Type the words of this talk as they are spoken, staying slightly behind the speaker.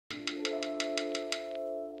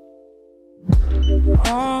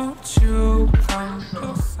Won't you come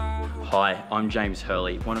closer? Hi, I'm James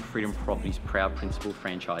Hurley, one of Freedom Property's proud principal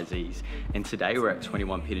franchisees, and today we're at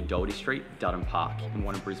 21 Peter Doherty Street, Dutton Park, in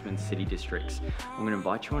one of Brisbane's city districts. I'm going to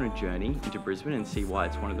invite you on a journey into Brisbane and see why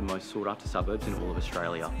it's one of the most sought after suburbs in all of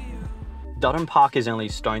Australia. Dutton Park is only a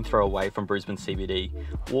stone throw away from Brisbane CBD,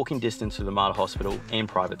 walking distance to the Mater Hospital and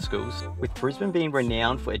private schools. With Brisbane being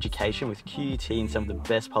renowned for education with QUT and some of the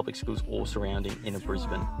best public schools all surrounding inner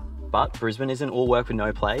Brisbane. But Brisbane isn't all work with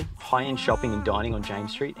no play. High-end shopping and dining on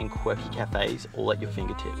James Street and quirky cafes all at your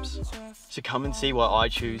fingertips. So come and see why I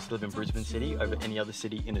choose to live in Brisbane City over any other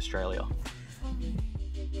city in Australia.